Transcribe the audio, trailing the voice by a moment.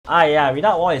Ah yeah,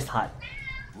 without wall is hard.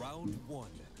 Round 1.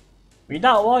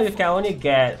 Without wall you can only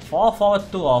get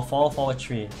 442 or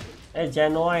 443. Hey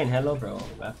Genuine, hello bro.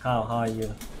 Welcome, how are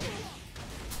you?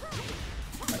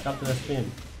 Welcome to the stream.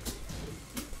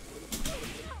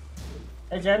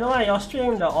 Hey Genuine, your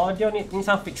stream, the audio needs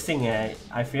some fixing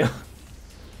I feel.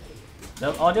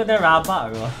 The audio there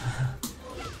rabak bro.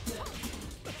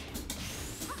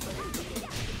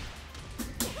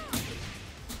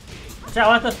 Actually, I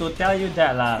wanted to tell you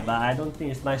that lah, but I don't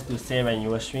think it's nice to say when you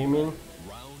were streaming.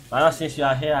 But now since you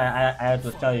are here, I have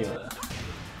to tell you.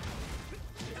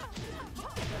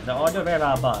 The audio very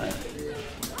rabak.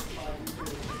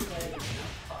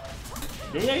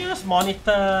 Do you use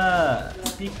monitor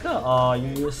speaker or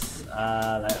you use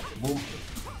like boom,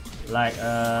 like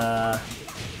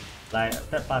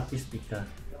third party speaker?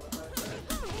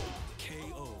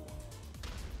 KO.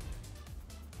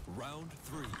 Round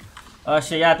 3. Oh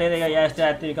shit, yeah, yesterday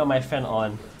I think you got my fan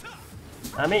on.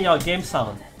 I mean your game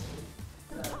sound.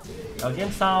 Your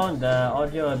game sound, the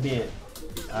audio a bit,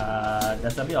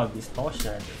 there's a bit of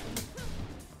distortion.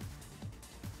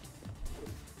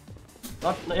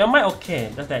 Not, your mic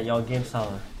okay, just that your game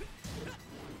sound.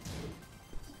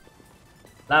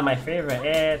 That's my favorite.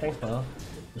 Hey, thanks bro.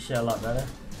 You share a lot, brother.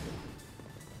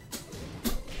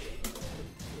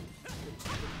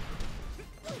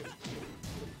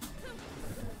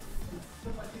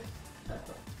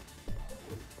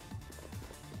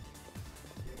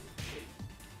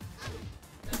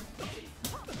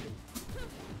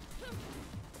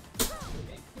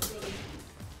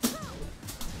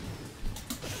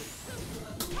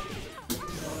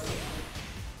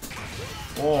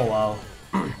 Oh wow.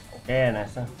 Okay,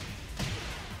 nice.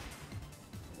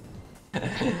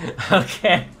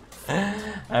 Okay.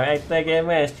 I'm actor,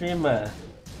 gamer, and streamer.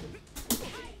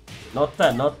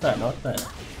 Noted.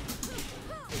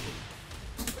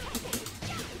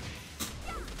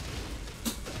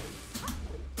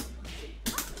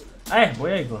 Hey,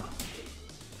 boleh go.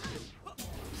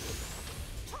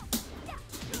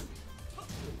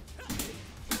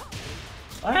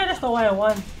 Oh yeah, that's not what I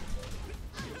want.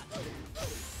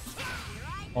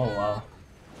 Oh wow.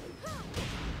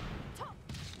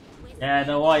 Yeah,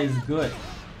 the wall is good.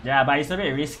 Yeah, but it's a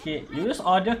bit risky. You use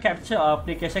audio capture or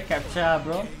application capture,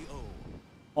 bro?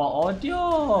 For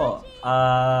audio,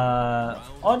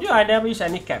 audio I never use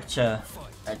any capture.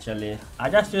 Actually, I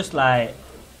just use like,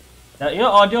 you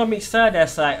know, audio mixer.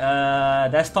 There's like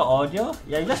desktop audio.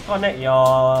 Yeah, you just connect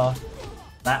your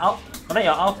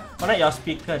connect your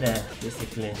speaker there,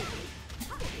 basically.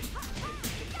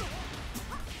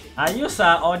 I use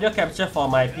audio capture for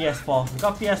my PS4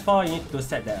 because PS4 you need to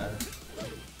set that.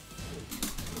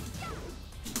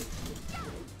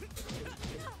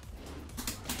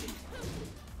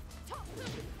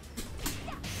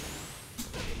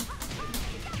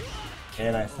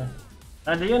 Okay, nice.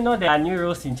 Do you know there are new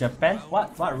rules in Japan?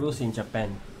 What rules in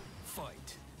Japan?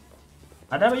 Fight.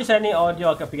 I never use any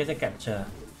audio application capture.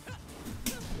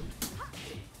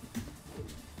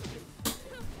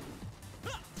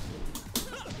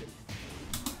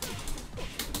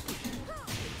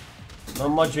 No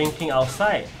more drinking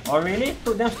outside. Oh really?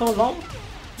 Took them so long?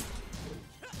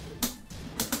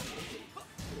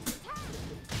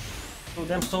 Took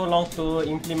them so long to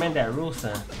implement that rules.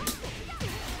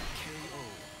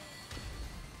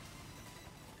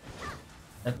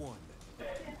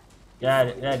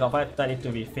 Yeah, got fight that need to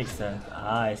be fixed.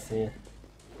 Ah, I see.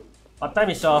 What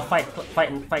time is your fight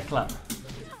club?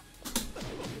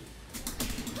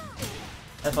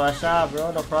 Thanks for a shout,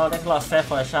 bro. No problem. Thanks a lot, Seth,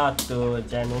 for a shout to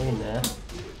Genuine.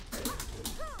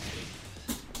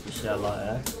 Appreciate a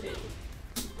lot.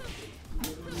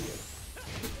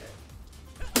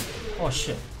 Oh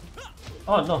shit.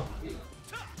 Oh no.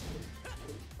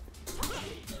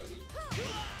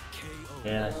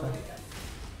 Yeah, nice one.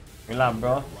 Good luck,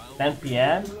 bro. 10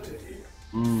 PM.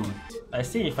 I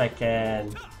see if I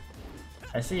can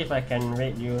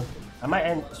rate you. I might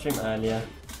end stream earlier.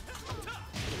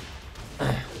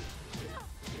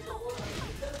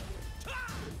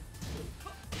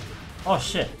 Oh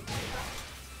shit.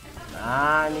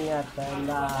 Nani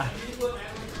atenda.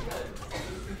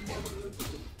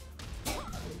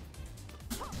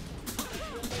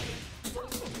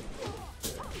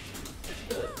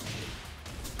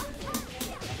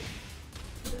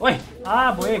 Oi,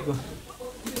 boego.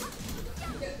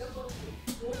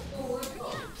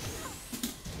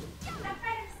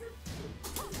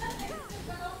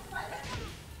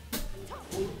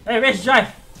 Hey, race drive.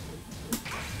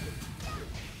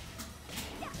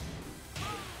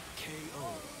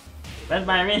 Where's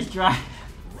my race drive?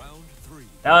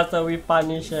 That was a we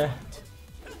punish.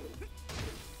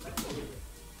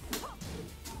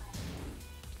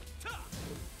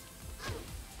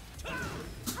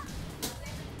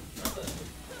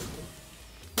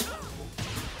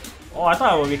 Oh, I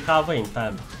thought I would recover in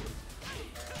time.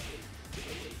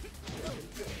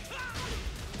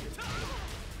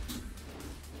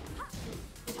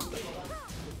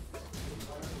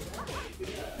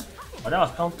 Oh, that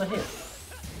was counter hit.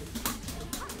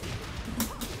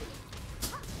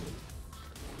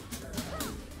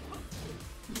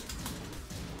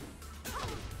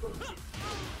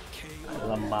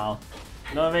 Lambao.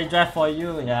 No range drive for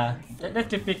you, yeah. That's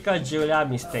typical Julia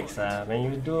mistakes. When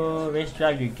you do range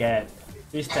drive, you get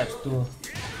 3 steps too.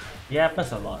 It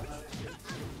happens a lot.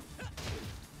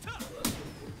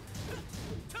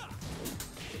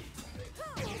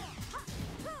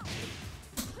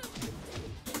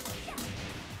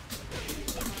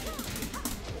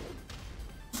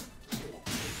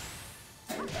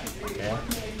 Okay.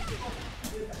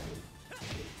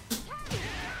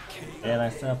 And I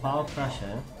saw power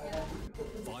crusher.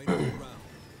 Final round.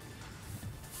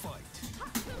 Fight.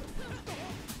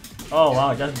 Oh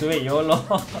wow, just do it, YOLO.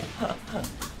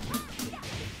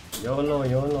 YOLO,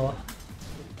 YOLO.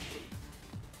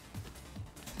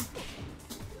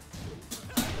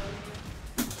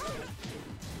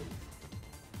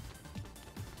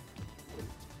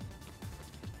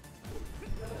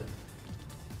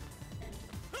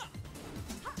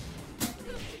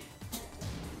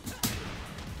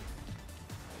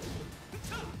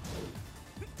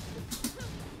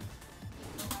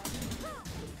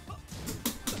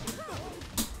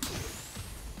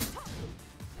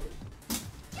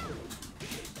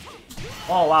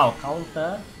 Oh wow,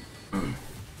 counter.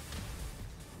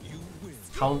 You win.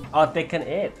 Count. Oh, Tekken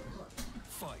 8.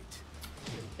 Fight.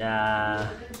 Yeah.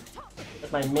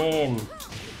 That's my main.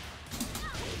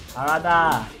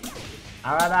 Arada.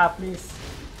 Arada, please.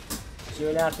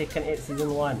 Julia, Tekken 8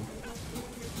 Season 1.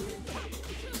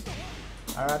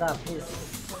 Arada, please.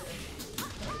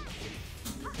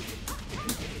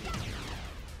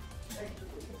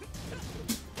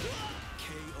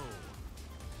 KO.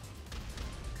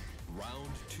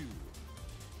 Round 2.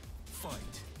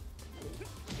 Fight.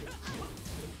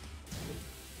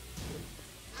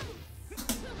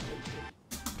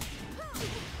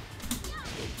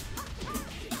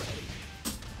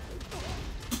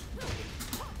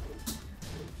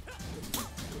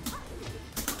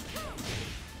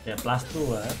 Yeah, +2,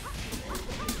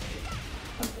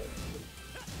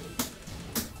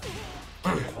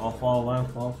 441,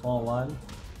 441.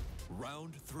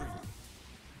 Round 3.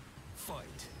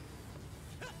 Fight.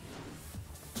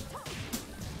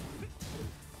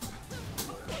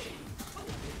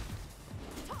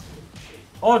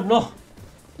 Oh no!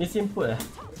 Misinput.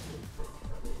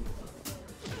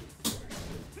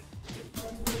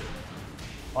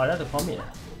 Oh, that's a commit.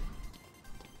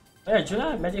 Oh yeah,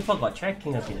 Julia Magic 4 got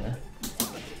tracking a bit.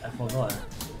 I forgot.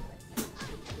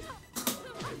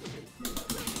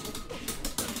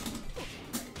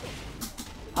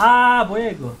 Ah,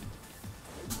 Boyego.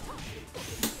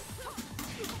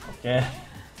 Okay.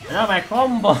 Now my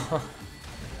combo.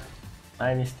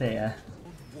 My mistake. Round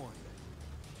 1.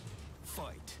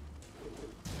 Fight.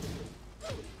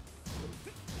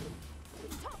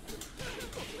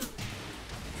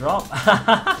 Drop.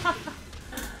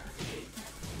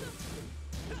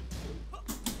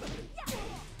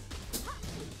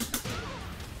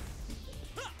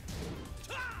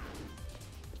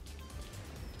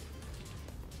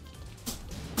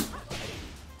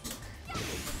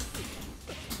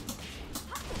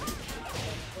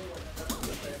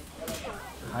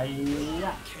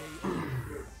 Hiya.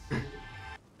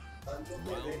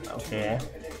 Okay.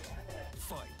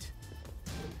 Fight.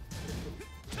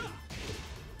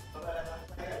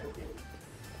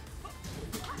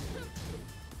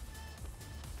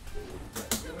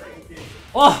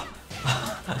 Oh!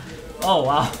 Oh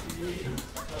wow.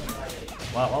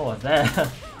 Wow, what was that?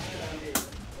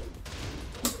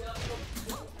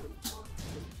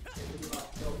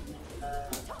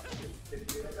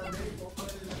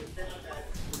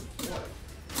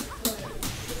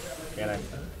 Okay, nice.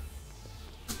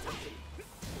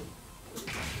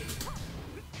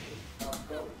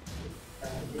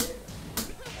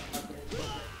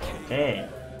 Okay.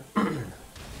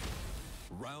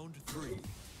 Round 3.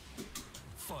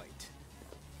 Fight.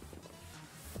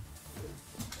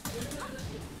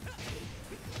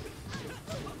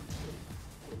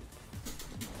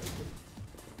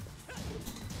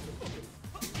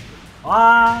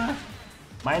 Ah,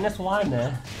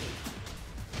 -1.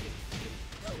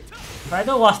 If I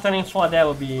do was turning 4, that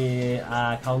would be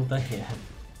counter here.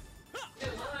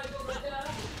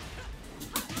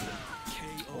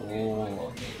 KO.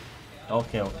 Oh.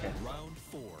 Okay, okay. Round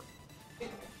 4.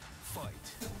 Fight.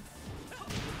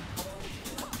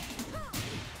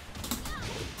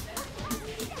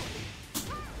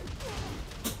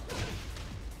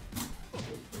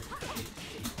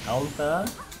 Counter.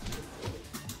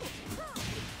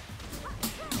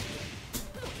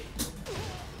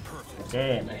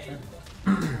 Okay, nice.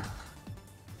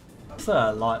 That's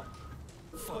a lot.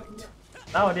 Fight.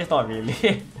 Nowadays, not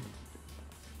really.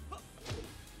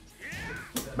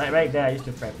 Back there, I used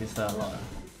to practice a lot.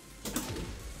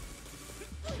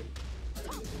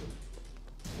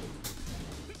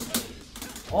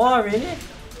 Oh, really?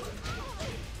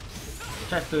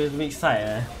 Check to his weak side,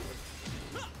 eh?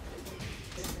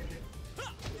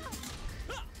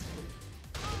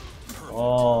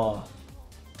 Oh.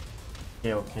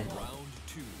 Okay, okay. Round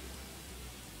 2.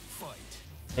 Fight.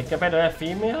 They compare to a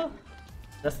female?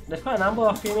 There's quite a number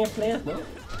of female players, no?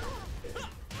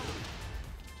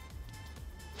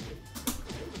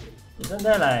 Isn't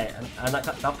there like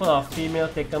a couple of female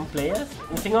Tekken players?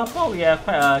 In Singapore, we have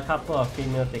quite a couple of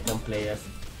female Tekken players.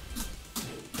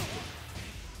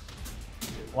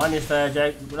 One is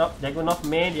the Jagunov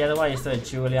main, the other one is the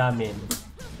Julia main.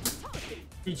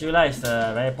 Julia is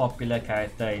a very popular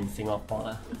character in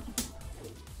Singapore.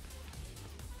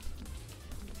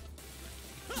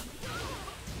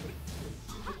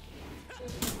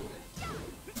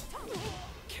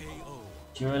 KO.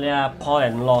 Julia, Paul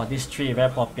and Law, these three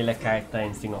very popular characters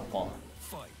in Singapore.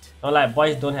 Fight. Not like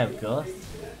boys don't have girls.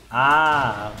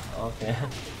 Ah, okay.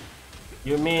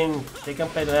 You mean Tekken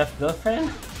play to have girlfriend?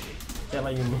 Is that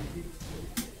what you mean?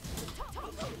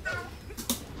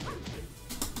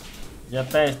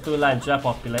 Japan is too large, Julia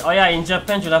popular. Oh yeah, in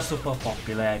Japan Julia super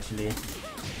popular actually.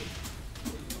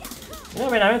 You know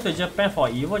when I went to Japan for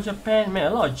Evo Japan, man,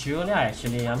 a lot of Julia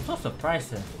actually. I'm so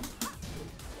surprised.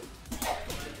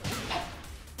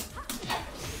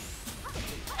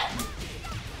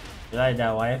 You like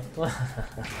that wife?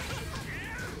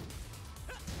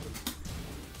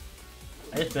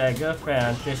 I used to have a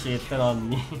girlfriend until she turned on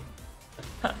me.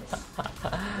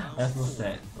 That's so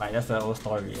sad. Like that's an old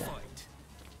story. Yeah. Fight.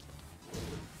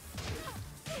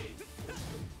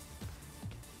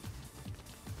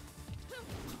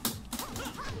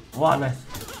 Wow, nice.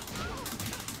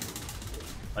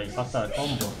 Oh, you fucked up a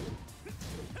combo.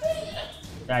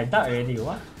 Yeah, I died already,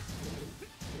 what?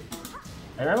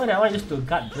 I remember that one used to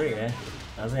gut break, eh?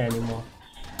 Doesn't anymore.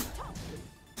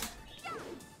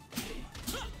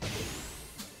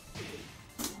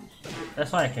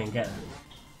 That's what I can get.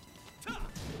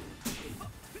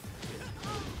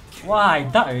 Wow, I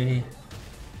died already.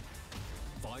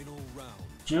 Final round.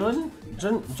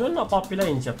 June not popular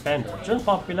in Japan though. June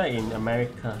popular in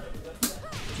America.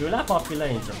 Julia popular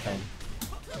in Japan.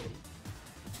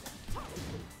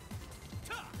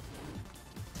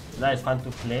 Julia is fun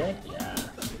to play, yeah.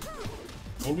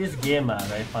 In this game,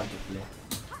 very fun to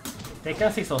play.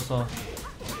 Tekken 6 also.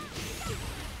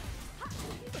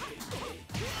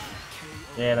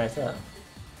 Yeah, nice.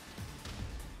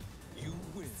 You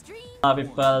win.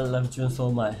 People love June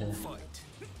so much. Fight.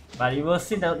 But you will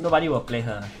see that nobody will play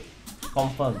her.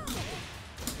 Confirm.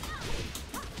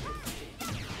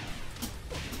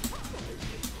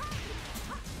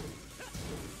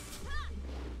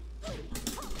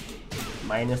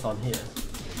 Minus on here.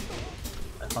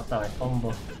 I fucked up my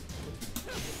combo.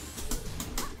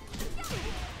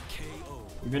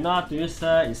 KO. If you know how to use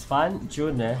her, it's fun.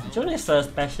 June, eh? June is a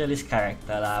specialist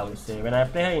character, I would say. When I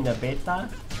play her in the beta,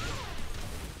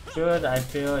 June I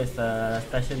feel is a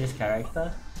specialist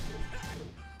character.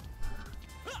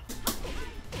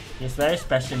 He's very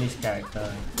specialist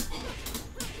character.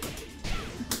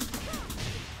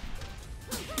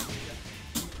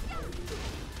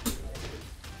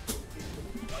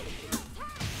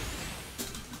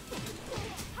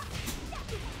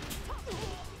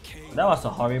 That was a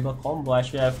horrible combo. I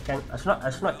should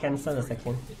not cancel the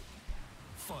second.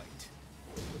 Fight.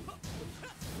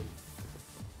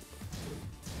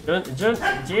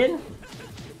 Jin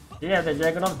have the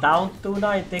Dragunov down 2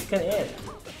 now in Tekken 8.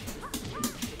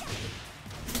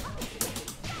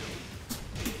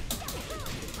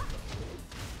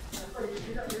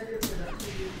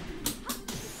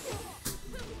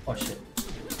 Oh shit.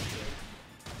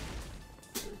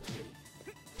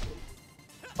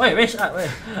 Wait, rage up, wait.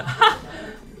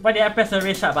 Why did I press the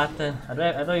rage up button? I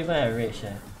don't even have rage.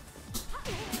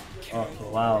 Oh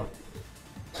wow.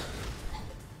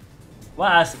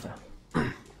 What else?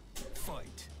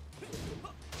 Fight.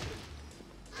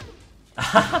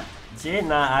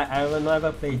 Jin, I will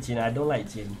never play Jin. I don't like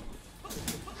Jin.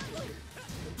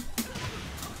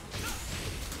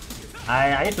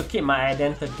 I need to keep my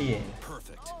identity.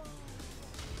 Perfect.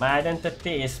 My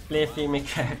identity is play female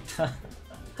character.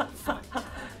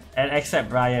 And except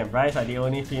Brian. Brian's are the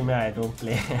only female I don't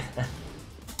play.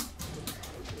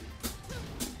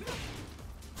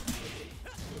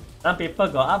 Some people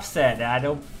got upset that I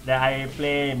don't that I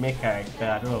play main character.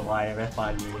 I don't know why, very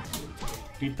funny.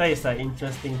 Twitter is an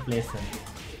interesting place.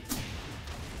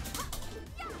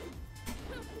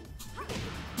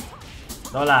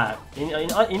 No lah,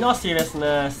 in all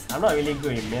seriousness, I'm not really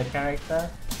good in male character,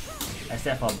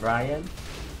 except for Brian.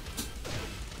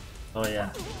 So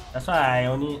yeah, that's why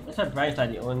Brian's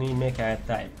like the only male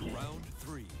character I play.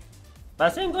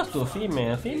 But same goes to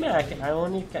female. Female, I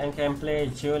only can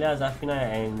play Julia, Zafina,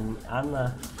 and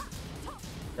Anna.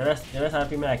 The rest of the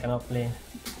female I cannot play.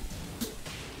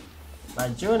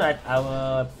 But June, I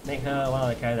will make her one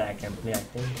of the characters I can play, I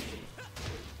think.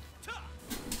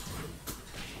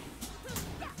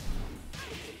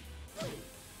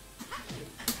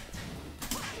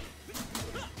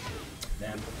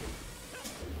 Damn.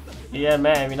 Yeah,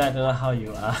 man, I really don't know how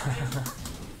you are.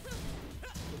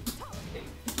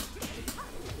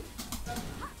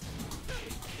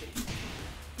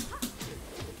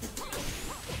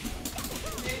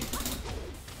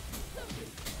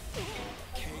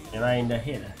 You're right in the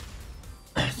head.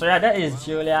 So yeah, that is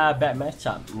Julia bad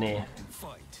matchup. Nah.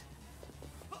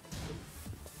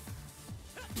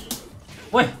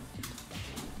 Wait.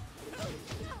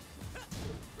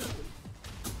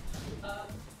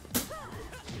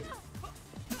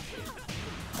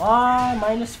 Oh,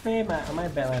 minus frame. My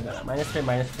bad. Minus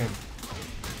frame.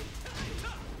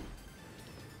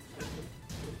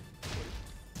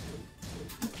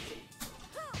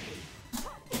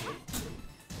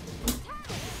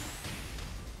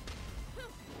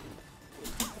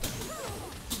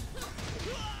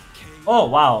 Oh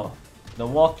wow, the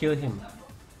wall killed him.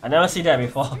 I never see that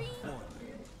before.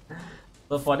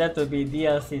 So for that to be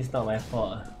DLC is not my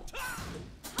fault.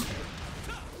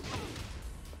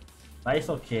 But it's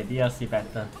okay, DLC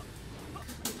better.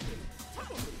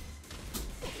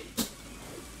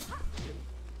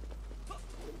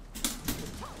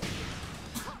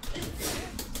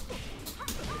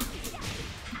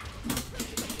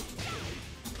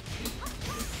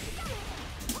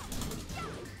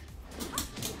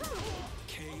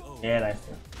 Yeah, nice.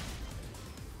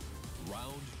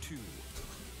 Round 2.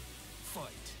 Fight.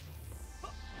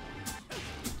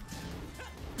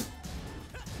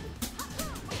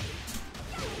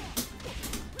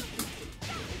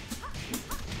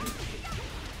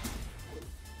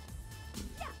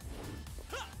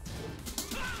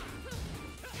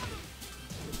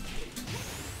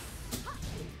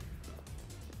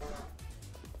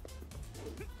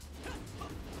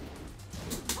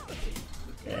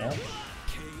 Yeah.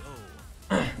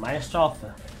 Minus 12.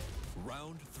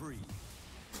 Round 3.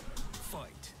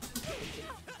 Fight.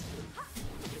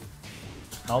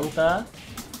 Counter.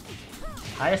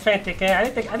 Highest rank Tekken. I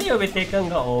think it'll be Tekken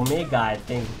got Omega, I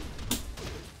think.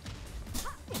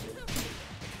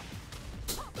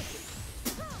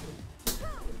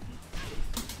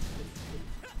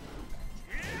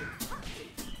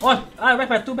 Oh, I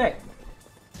wrecked my 2 back.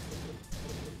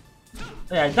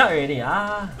 Oh, yeah, I died already.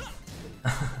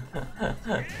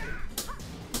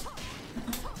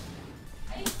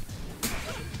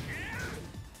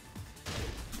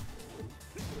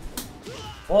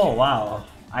 Oh wow,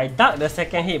 I ducked the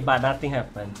second hit but nothing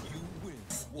happened.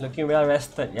 Looking well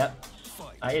rested, yep.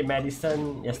 I ate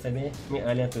medicine yesterday,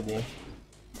 earlier today.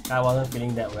 I wasn't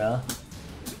feeling that well.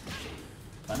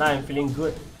 But now I'm feeling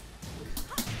good.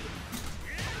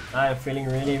 Now I'm feeling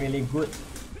really good.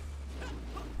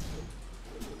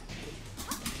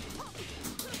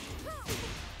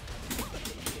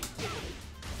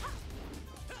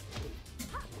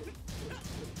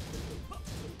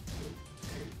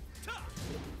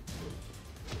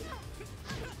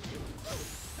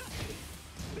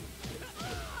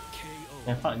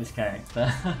 And fuck this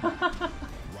character.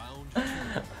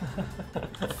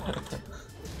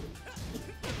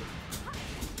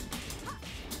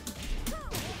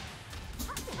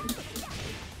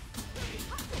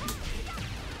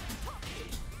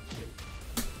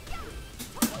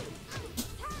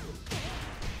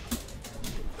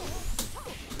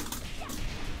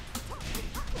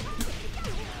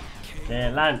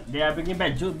 They are bringing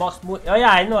back jukebox mood. Oh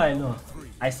yeah, I know.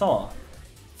 I saw.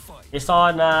 It's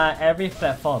on every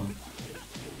platform.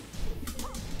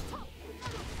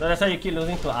 So that's why you keep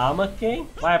losing to Armor King?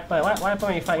 What happened? What happened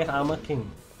when you fight against Armor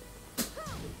King?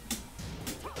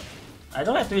 I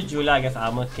don't like to use Julia against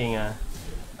Armor King.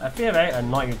 I feel very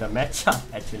annoyed with the matchup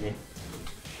actually.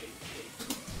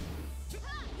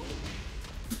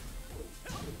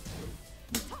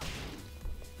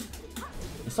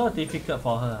 It's so difficult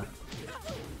for her.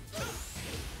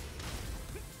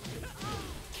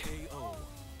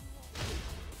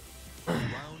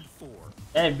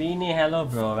 Hey Beanie, hello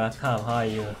bro, welcome, how are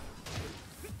you?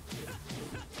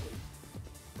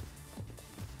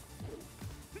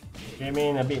 came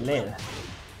in a bit late.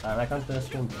 Welcome to the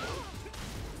stream, bro.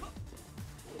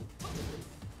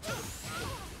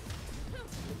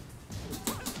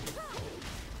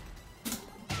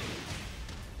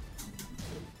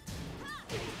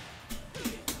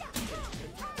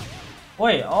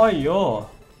 Wait, oh yo!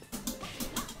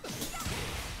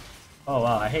 Oh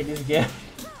wow, I hate this game.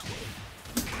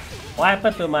 What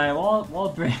happened to my wall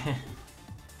break?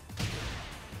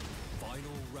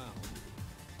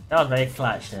 That was very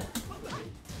clutch.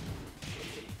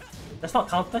 That's not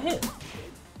counter hit.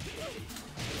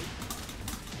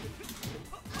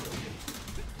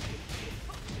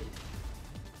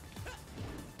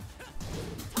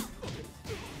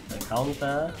 The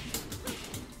counter.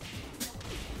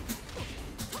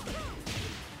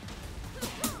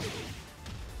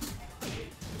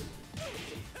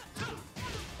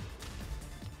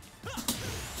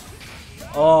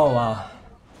 Oh wow.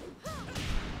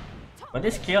 But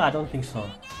this kill, I don't think so.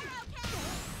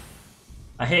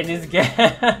 I hate this game.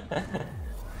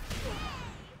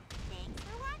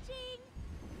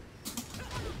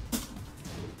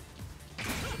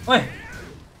 Wait.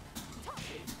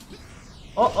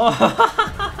 Oh.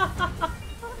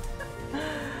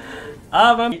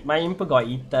 My input got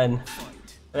eaten.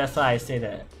 That's why I say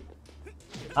that.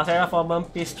 I'll say that for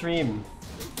Mumpy stream.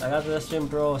 I got to the stream,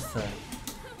 bros.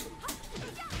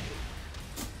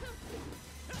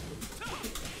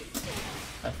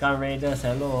 Afghan Raiders,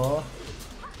 hello.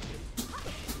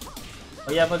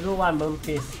 Oh, you have a good one,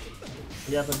 Mumpis.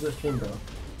 You have a good stream, bro.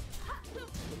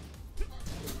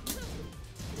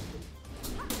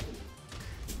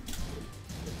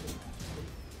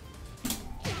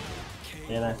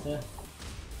 Yeah, that's it.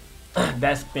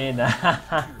 That's pain.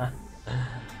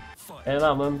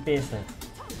 Hello, Mumpis.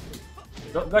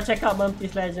 Go check out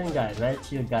Mumpis Legend, guys. Very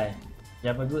chill guy. You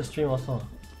have a good stream also.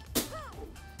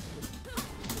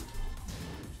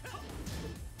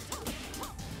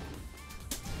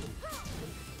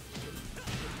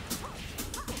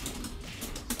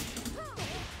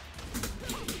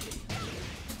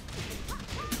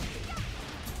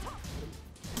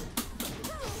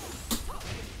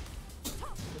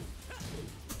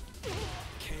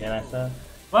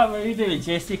 What will you do with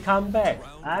JC comeback?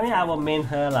 I mean, I will main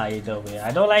her lah either way.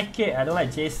 I don't like it. I don't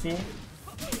like JC,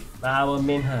 but I will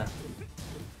main her.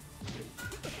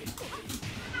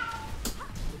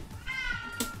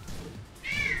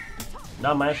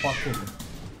 Not my pocket.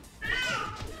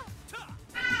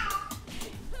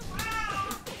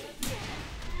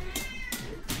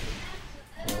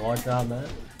 War job, man.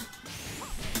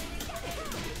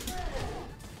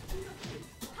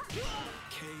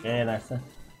 Yeah, nice.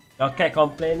 Your cat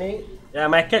complaining? Yeah,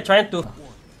 my cat trying to.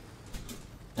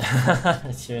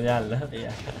 Julia, I love it.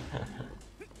 Yeah.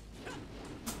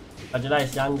 Julia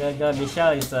is younger girl.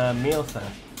 Michelle is a MILF.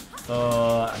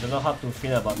 So I don't know how to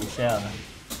feel about Michelle.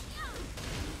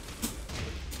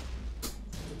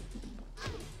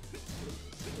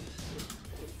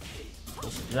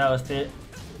 Julia was still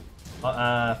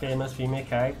famous female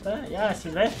character. Yeah,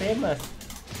 she's very famous.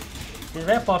 She's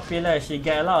very popular. She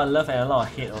get a lot of love and a lot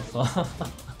of hate also.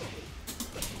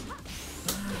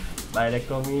 By the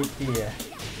community.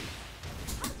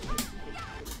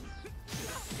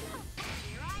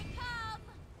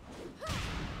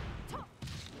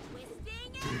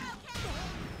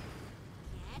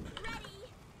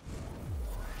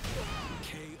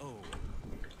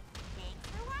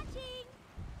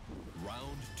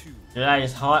 July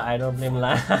is hot, I don't blame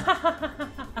lah.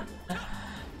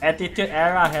 Attitude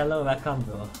era, hello, welcome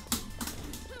bro.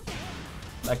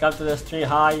 Welcome to the stream,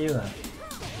 how are you?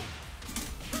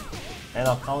 And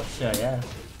our culture, yeah.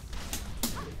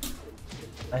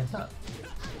 Nice up.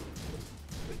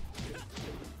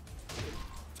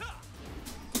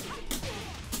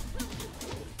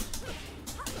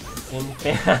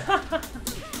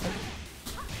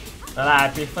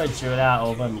 I prefer Julia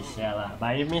over Michelle,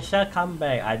 but if Michelle come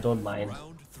back, I don't mind.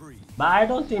 But I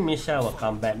don't think Michelle will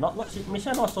come back.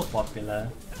 Michelle not so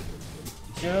popular.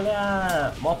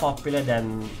 Julia more popular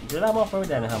than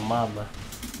her mom.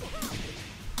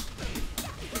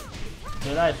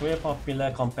 Julia is very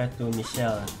popular compared to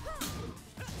Michelle.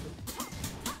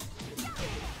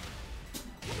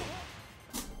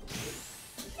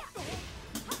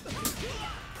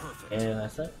 Okay,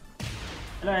 that's it.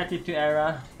 Hello Attitude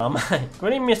Era.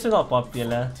 Kunimisu not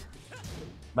popular.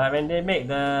 But when they make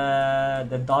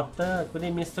the daughter,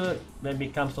 Kunimisu then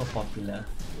become so popular.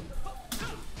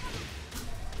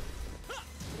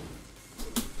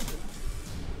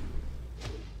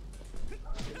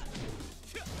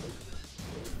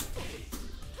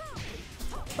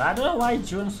 But I don't know why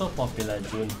June so popular,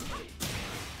 June.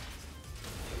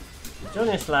 June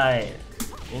is like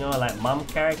You know, like mom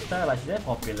character, like she's very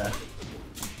popular.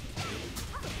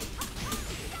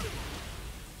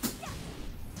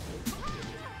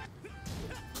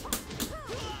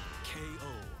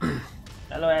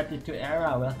 Hello Attitude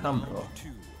Era, welcome bro.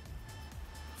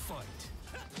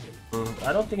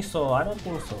 I don't think so, I don't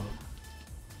think so.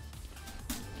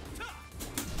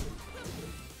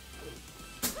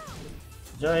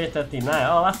 Joey39,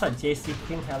 oh what's up JC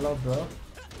King, hello bro.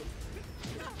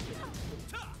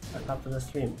 Welcome to the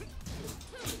stream.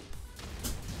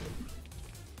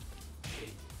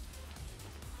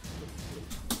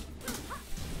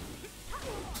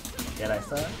 Okay, nice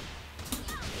sir.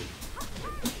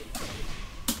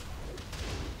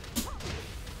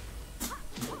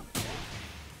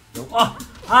 Oh!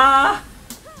 Ah!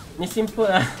 Missing put.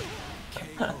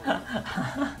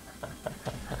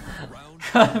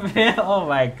 Oh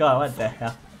my god, what the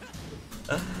hell?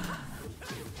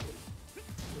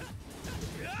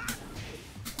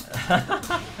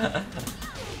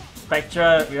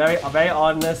 Spectre, very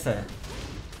honest.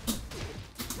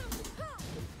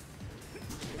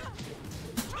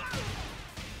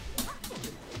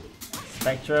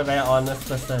 Spectre, very honest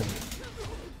person.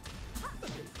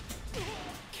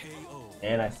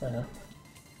 Yeah, nice, huh?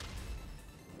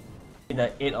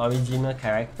 The 8 original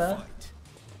character.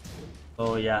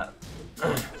 So yeah,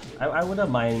 I wouldn't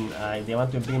mind if they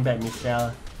want to bring back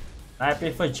Michelle. I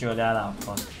prefer Julia lah, of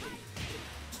course.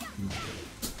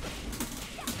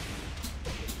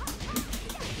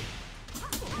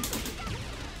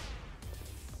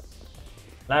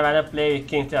 I'd rather play with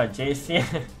King instead of JC.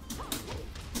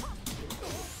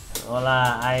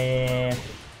 Hola, I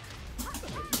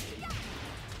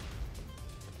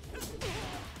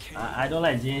don't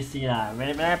like JC lah.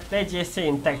 When I play JC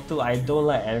in Tech 2, I don't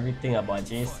like everything about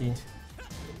JC.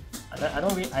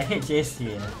 I hate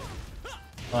JC.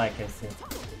 All I can say.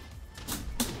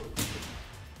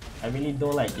 I really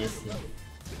don't like JC.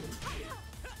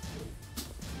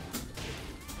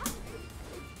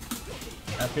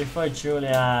 I prefer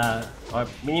Julia or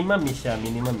minimum Michelle.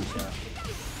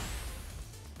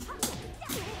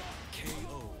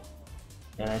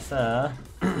 Yeah, nice.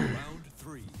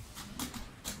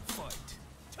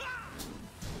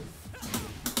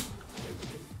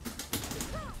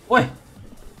 Wait!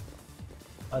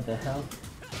 What the hell?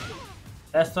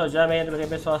 Let's so Jeremy the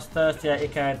base roster, still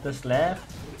 8 characters left.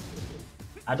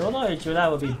 I don't know if Julia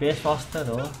will be base roster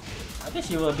though. I think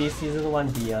she will be season 1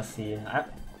 DLC.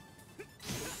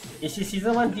 Is she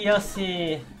season 1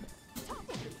 DLC?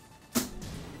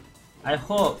 I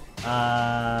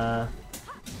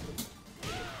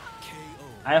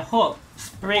hope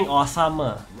spring or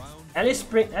summer. At least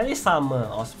summer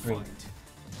or spring.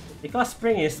 Because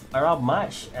spring is around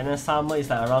March and then summer is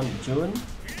like around June,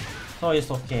 so it's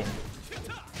okay.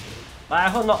 But I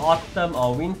hope not autumn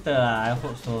or winter. I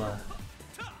hope so.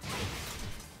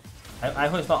 I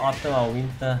hope it's not autumn or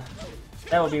winter.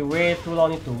 That would be way too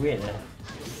long to wait.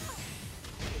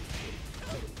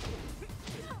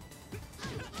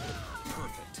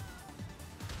 Perfect.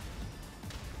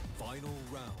 Final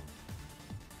round.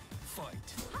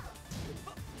 Fight.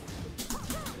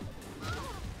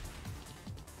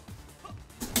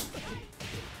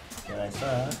 Yeah, I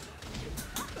saw.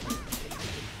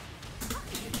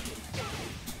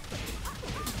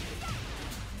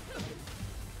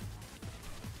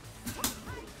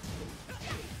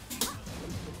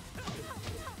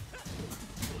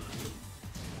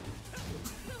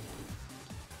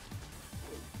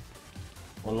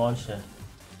 We'll launch it.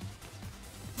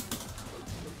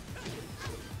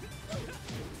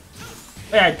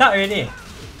 Wait, I died already.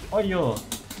 Oh yo.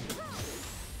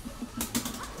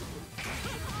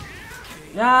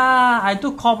 Yeah, I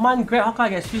do command grab. How come I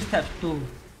get 3 steps too?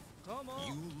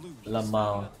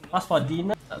 Lamau. What's for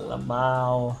dinner?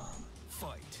 Lamau.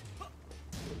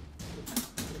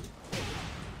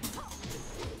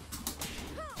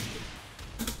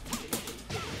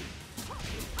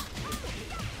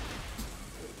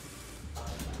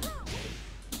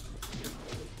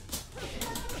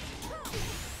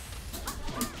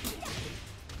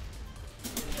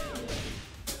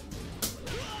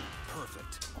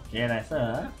 Yeah, nice,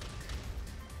 huh?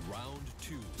 Round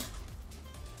 2.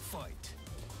 Fight.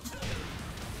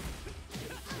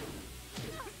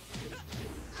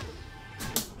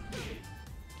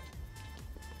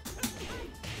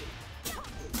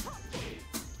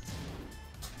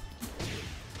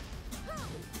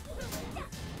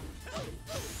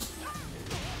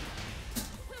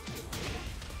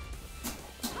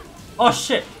 Oh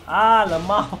shit! Ah,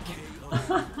 lemau.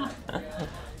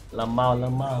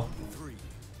 lemau.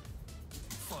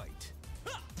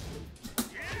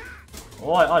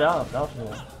 Oh, yeah, that was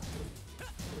good.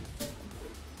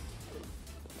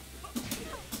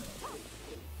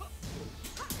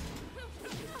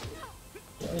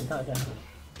 tak ada.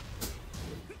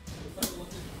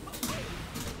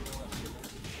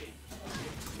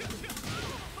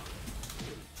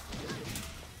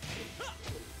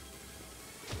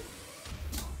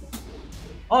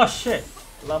 Oh shit!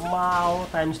 Lemau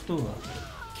times 2.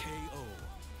 KO.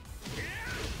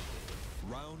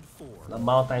 Round 4.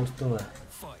 Lemau times 2.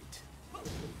 Fight.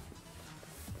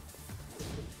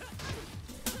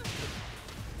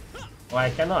 Oh, I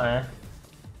cannot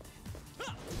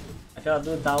I cannot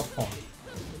do downfall.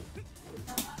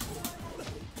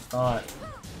 God.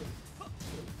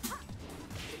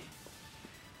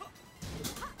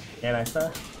 Okay, nicer.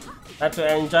 Time to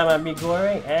enjoy my mee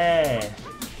goreng.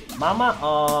 Mama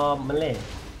or Malay?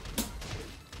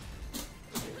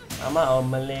 Mama or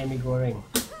Malay mee goreng?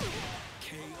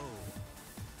 KO.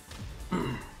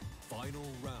 Final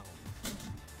round.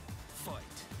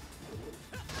 Fight.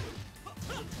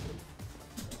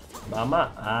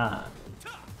 Mama?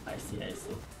 I see.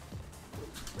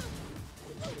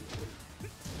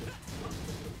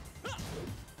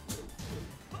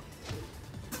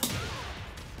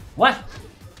 What?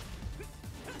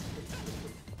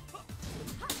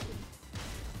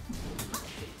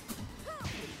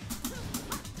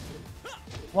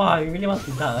 Wow, you really want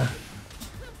to die?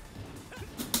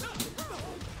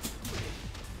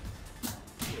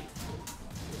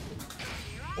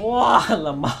 Wow,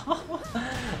 lemau.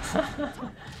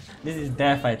 This is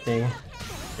death, I think.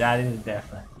 Yeah, this is death.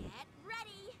 Get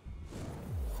ready.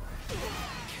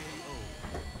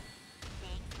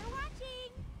 Thanks for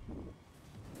watching.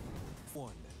 1.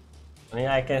 I mean,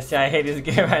 I can say I hate this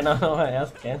game right now. No one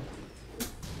else can.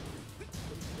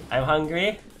 I'm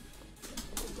hungry.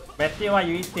 Matthew, what are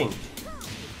you eating?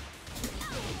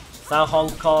 Some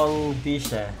Hong Kong dish,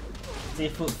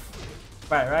 seafood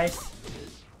fried rice.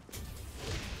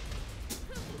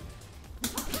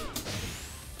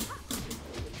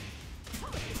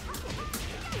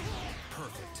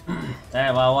 Perfect.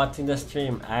 While watching the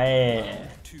stream, I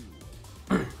 2.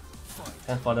 Fight.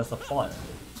 thanks for the support.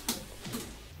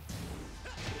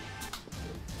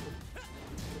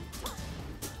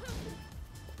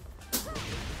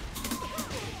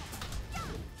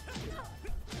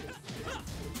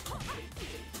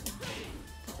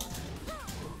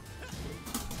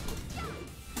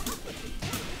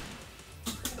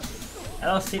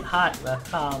 Hello, sweetheart,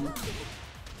 welcome.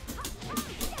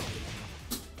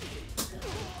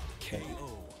 KO.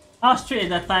 How straight is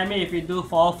the timing if you do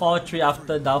 4-4-3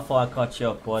 after downfall and caught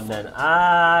your opponent?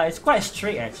 It's quite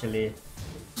strict actually.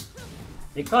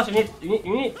 Because you need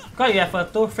because you have a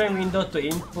 2-frame window to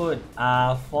input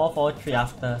 4-4-3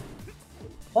 after.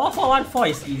 4-4-1-4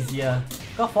 is easier.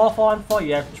 Because 4-4-1-4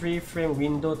 you have 3-frame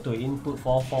window to input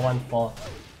 4-4-1-4.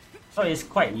 So it's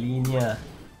quite linear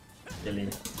actually.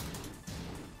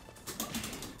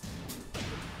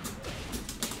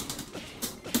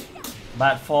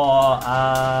 But for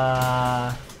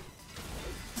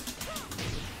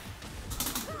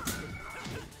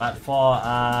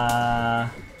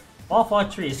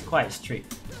 4-4-3 is quite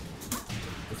strict.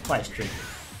 It's quite strict.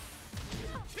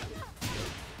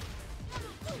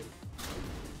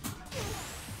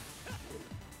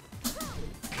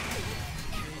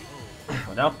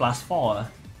 Oh, that was +4.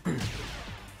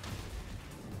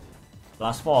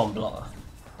 +4 on block.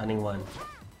 Running 1.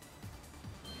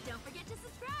 Don't forget to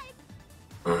subscribe.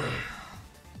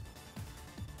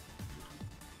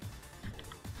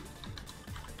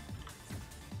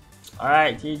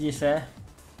 Alright, GG sir.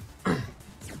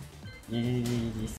 GG.